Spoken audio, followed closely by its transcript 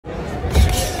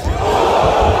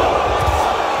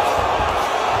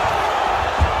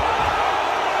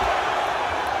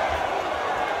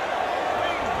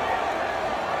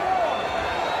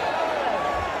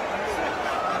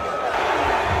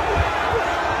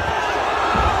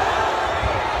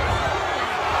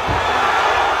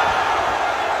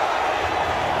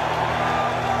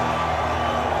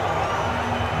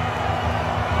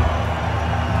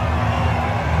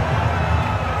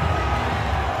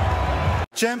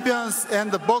champions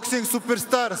and the boxing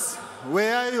superstars,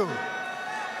 where are you?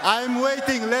 I'm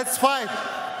waiting, let's fight.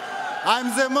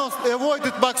 I'm the most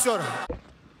avoided boxer.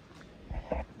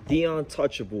 The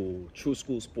untouchable True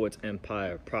School Sports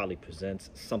Empire proudly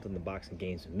presents something the boxing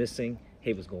game's missing.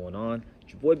 Hey, what's going on?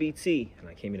 It's your boy BT, and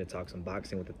I came here to talk some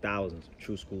boxing with the thousands of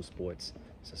True School Sports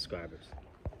subscribers.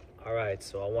 All right,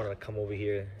 so I wanted to come over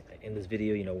here in this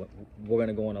video. You know, we're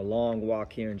gonna go on a long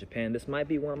walk here in Japan. This might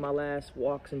be one of my last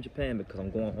walks in Japan because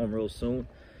I'm going home real soon.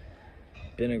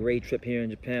 Been a great trip here in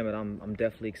Japan, but I'm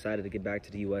definitely excited to get back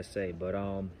to the USA. But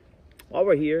while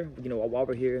we're here,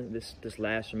 this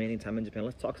last remaining time in Japan,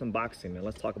 let's talk some boxing, man.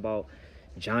 Let's talk about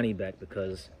Janibek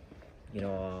because, you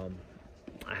know,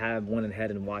 I have went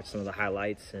ahead and watched some of the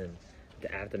highlights and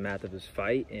the aftermath of his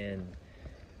fight and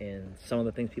some of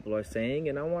the things people are saying,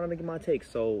 and I wanted to get my take.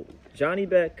 So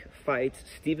Janibek fights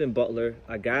Steven Butler,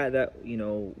 a guy that, you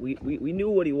know, we knew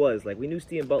what he was. Like, we knew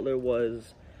Steven Butler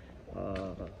was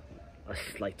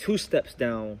like 2 steps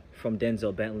down from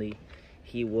Denzel Bentley.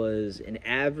 He was an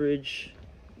average,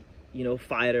 you know,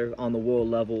 fighter on the world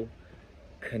level,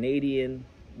 Canadian,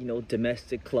 you know,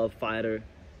 domestic club fighter.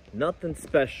 Nothing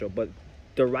special, but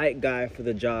the right guy for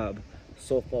the job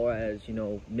so far as, you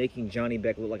know, making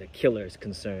Janibek look like a killer is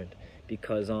concerned,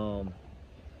 because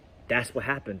that's what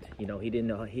happened. You know, he didn't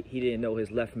know his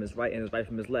left from his right and his right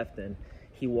from his left, and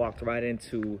he walked right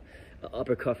into an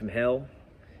uppercut from hell,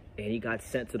 and he got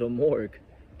sent to the morgue,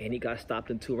 and he got stopped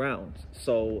in 2 rounds.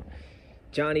 So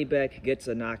Janibek gets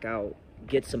a knockout,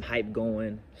 gets some hype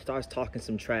going, starts talking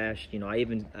some trash. You know, I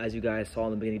even, as you guys saw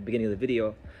in the beginning of the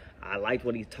video, I liked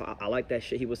what I liked that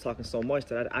shit he was talking so much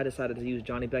that I decided to use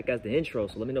Janibek as the intro.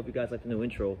 So let me know if you guys like the new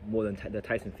intro more than the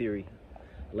Tyson Theory.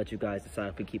 I'll let you guys decide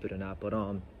if we keep it or not. But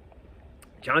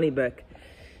Janibek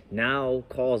now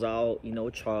calls out, you know,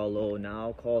 Charlo,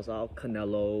 now calls out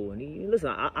Canelo, and listen,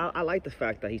 I like the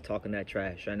fact that he's talking that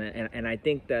trash, and I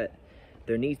think that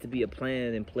there needs to be a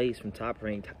plan in place from Top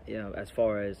Rank, you know, as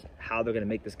far as how they're gonna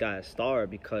make this guy a star,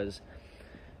 because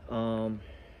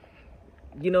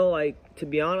you know, like, to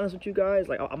be honest with you guys,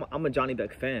 like, I'm a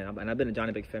Janibek fan, and I've been a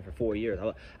Janibek fan for 4 years.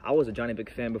 I was a Janibek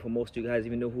fan before most of you guys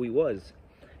even knew who he was,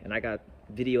 and I got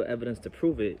video evidence to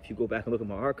prove it if you go back and look at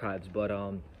my archives. But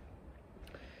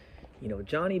you know,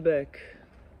 Janibek,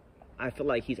 I feel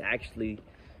like he's actually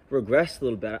regressed a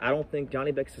little bit. I don't think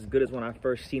Janibek's as good as when I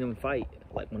first seen him fight.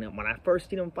 Like, when I first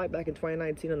seen him fight back in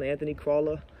 2019 on the Anthony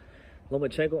Crawler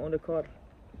Lomachenko undercard,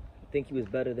 I think he was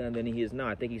better than he is now.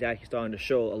 I think he's actually starting to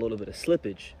show a little bit of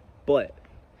slippage, but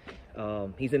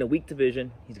he's in a weak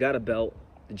division. He's got a belt.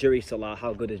 The jury's still out.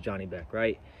 How good is Janibek,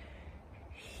 right?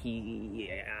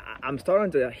 I'm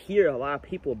starting to hear a lot of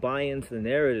people buy into the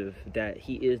narrative that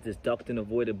he is this ducked and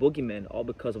avoided boogeyman, all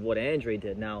because of what Andre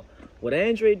did. Now, what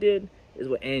Andre did is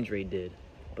what Andre did,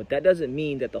 but that doesn't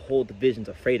mean that the whole division's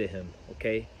afraid of him,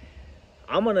 okay?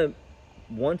 I'm gonna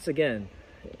once again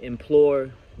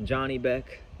implore Janibek,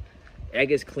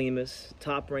 Egis Klimas,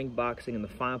 Top Rank Boxing, and the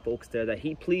fine folks there that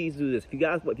he please do this. If you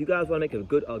guys want to make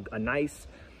a nice,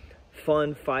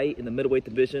 fun fight in the middleweight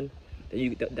division,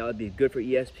 that would be good for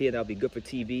ESPN, that would be good for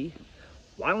TV.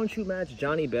 Why don't you match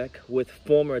Janibek with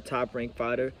former Top Rank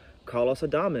fighter Carlos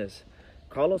Adames?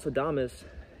 Carlos Adames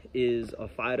is a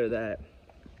fighter that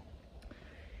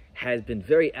has been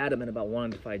very adamant about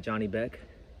wanting to fight Janibek.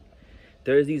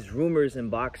 There's these rumors in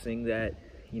boxing that,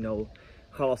 you know,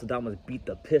 Carlos Adames beat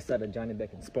the piss out of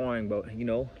Janibek in sparring, but, you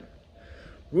know,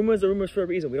 rumors are rumors for a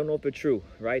reason. We don't know if they're true,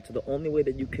 right? So the only way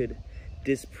that you could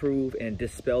disprove and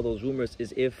dispel those rumors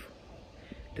is if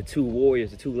the 2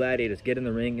 warriors, the 2 gladiators, get in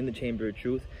the ring, in the chamber of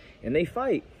truth, and they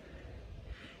fight.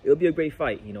 It'll be a great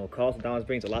fight. You know, Carlos Adames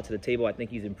brings a lot to the table. I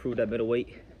think he's improved at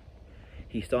middleweight.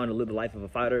 He's starting to live the life of a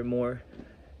fighter more.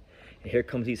 And here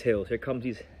comes these hills. Here comes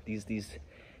these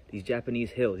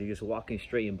Japanese hills. You're just walking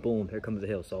straight and boom, here comes the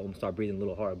hill. So I'm gonna start breathing a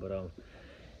little hard. But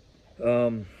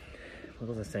what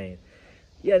was I saying?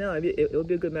 Yeah, no, it'll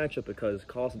be a good matchup because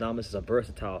Carlos Adames is a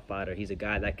versatile fighter. He's a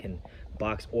guy that can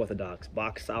box orthodox,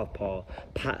 box southpaw.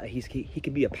 He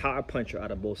can be a power puncher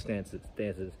out of both stances.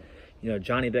 You know,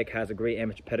 Janibek has a great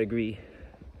amateur pedigree,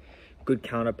 good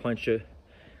counter puncher,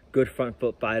 good front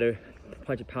foot fighter,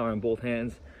 punch of power in both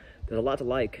hands. There's a lot to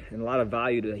like and a lot of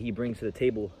value that he brings to the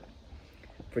table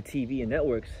for TV and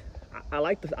networks. I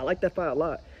like that fight a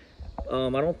lot. I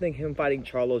don't think him fighting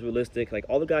Charlo is realistic. Like,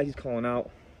 all the guys he's calling out,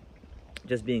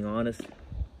 just being honest,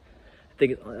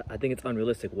 I think it's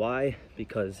unrealistic. Why?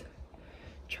 Because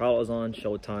Charlo's on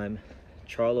Showtime.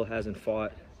 Charlo hasn't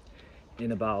fought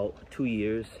in about 2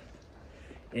 years,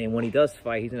 and when he does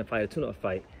fight, he's gonna fight a tune-up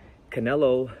fight.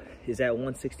 Canelo is at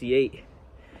 168,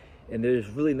 And there's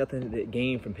really nothing to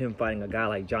gain from him fighting a guy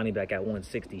like Janibek at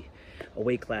 160, a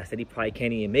weight class that he probably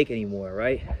can't even make anymore,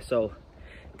 right? So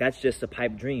that's just a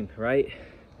pipe dream, right?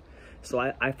 So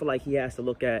I feel like he has to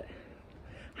look at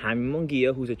Jaime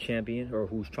Munguia, who's a champion, or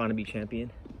who's trying to be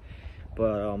champion.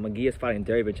 But Munguia's fighting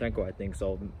Derevyanchenko, I think.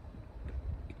 So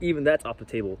even that's off the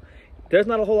table. There's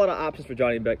not a whole lot of options for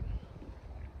Janibek.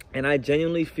 And I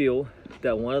genuinely feel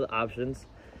that one of the options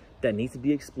that needs to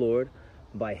be explored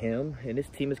by him and his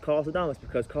team is Carlos Adames,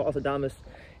 because Carlos Adames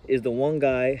is the one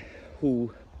guy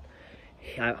who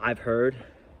I've heard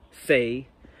say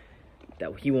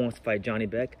that he wants to fight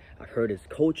Janibek. I've heard his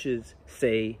coaches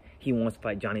say he wants to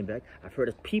fight Janibek. I've heard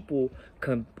his people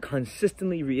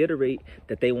consistently reiterate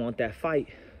that they want that fight.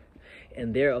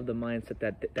 And they're of the mindset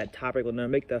that Top Rank will never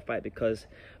make that fight because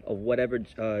of whatever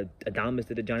Adames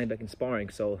did to Janibek in sparring.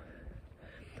 So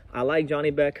I like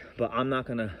Janibek, but I'm not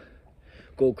going to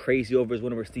go crazy over his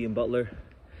win over Steven Butler.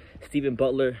 Steven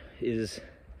Butler is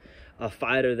a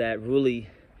fighter that really,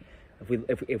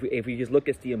 if we just look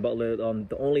at Steven Butler,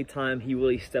 the only time he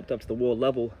really stepped up to the world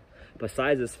level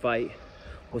besides this fight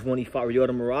was when he fought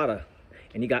Ryota Murata,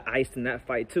 and he got iced in that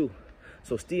fight too.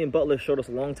 So Steven Butler showed us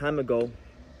a long time ago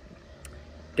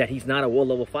that he's not a world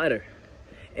level fighter.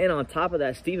 And on top of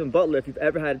that, Steven Butler, if you've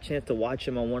ever had a chance to watch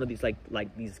him on one of these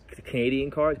like these Canadian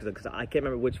cards, because I can't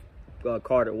remember which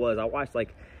card it was. I watched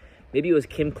like, maybe it was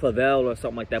Kim Clavel or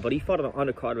something like that, but he fought on an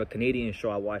undercard of a Canadian show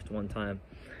I watched one time.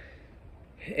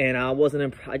 And I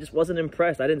just wasn't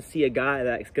impressed. I didn't see a guy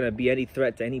that's gonna be any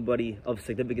threat to anybody of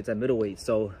significance at middleweight.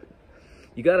 So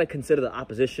you gotta consider the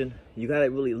opposition. You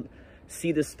gotta really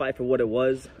see this fight for what it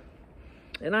was.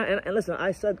 And listen,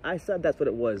 I said that's what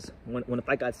it was when the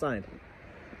fight got signed.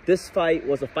 This fight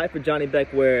was a fight for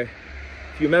Janibek where,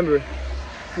 if you remember,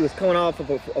 he was coming off of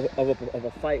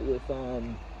a fight with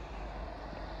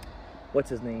what's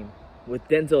his name, with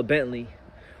Denzel Bentley,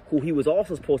 who he was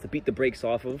also supposed to beat the brakes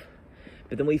off of.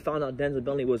 But then we found out Denzel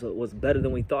Bentley was better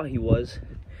than we thought he was,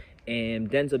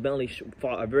 and Denzel Bentley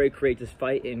fought a very courageous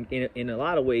fight in a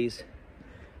lot of ways.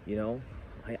 You know,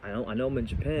 I know him in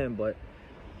Japan, but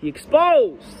he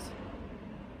exposed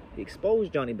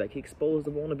Janibek. He exposed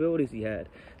the vulnerabilities he had.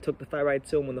 Took the fight right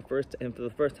to him for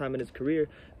the first time in his career,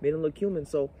 made him look human.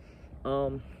 So,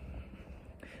 the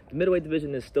middleweight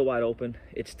division is still wide open.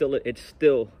 It's still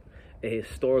a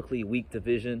historically weak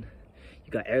division.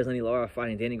 You got Erislandy Lara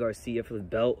fighting Danny Garcia for the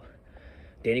belt.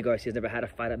 Danny Garcia's never had a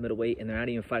fight at middleweight, and they're not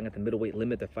even fighting at the middleweight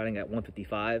limit. They're fighting at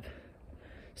 155.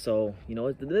 So, you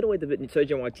know, the middleweight division,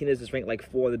 Sergio Martinez is ranked like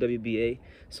 4 in the WBA.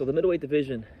 So the middleweight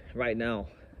division right now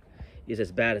is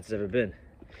as bad as it's ever been.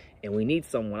 And we need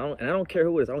someone. I don't care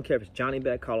who it is. I don't care if it's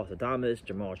Janibek, Carlos Adames,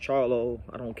 Jamal Charlo.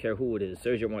 I don't care who it is.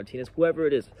 Sergio Martinez, whoever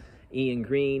it is. Ian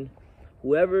Green.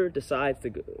 Whoever decides to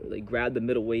grab the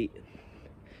middleweight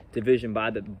division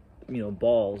by the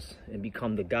balls and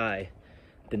become the guy,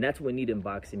 then that's what we need in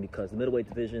boxing, because the middleweight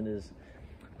division is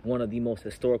one of the most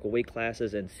historical weight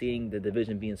classes, and seeing the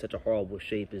division be in such a horrible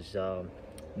shape is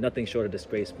nothing short of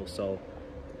disgraceful. So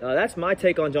that's my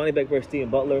take on Janibek versus Steven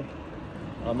Butler.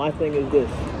 My thing is this: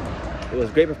 it was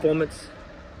a great performance.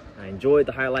 I enjoyed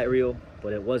the highlight reel,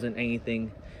 but it wasn't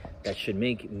anything that should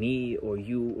make me or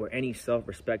you or any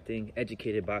self-respecting,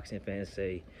 educated boxing fan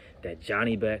say that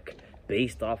Janibek,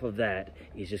 based off of that,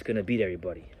 is just gonna beat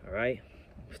everybody. All right,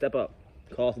 step up.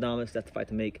 Carlos Adames, that's the fight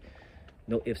to make.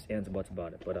 No ifs, ands, or buts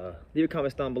about it. But leave your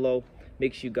comments down below.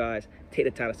 Make sure you guys take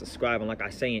the time to subscribe. And like I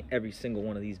say in every single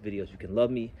one of these videos, you can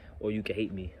love me or you can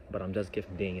hate me, but I'm just a kid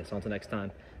from Daniel. So until next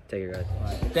time, take care,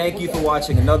 guys. Thank you for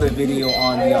watching another video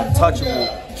on the untouchable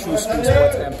True School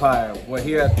Sports Empire. We're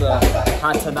here at the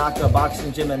Hatanaka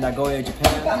Boxing Gym in Nagoya,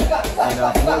 Japan.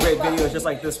 And for more great videos just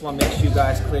like this one, make sure you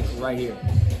guys click right here.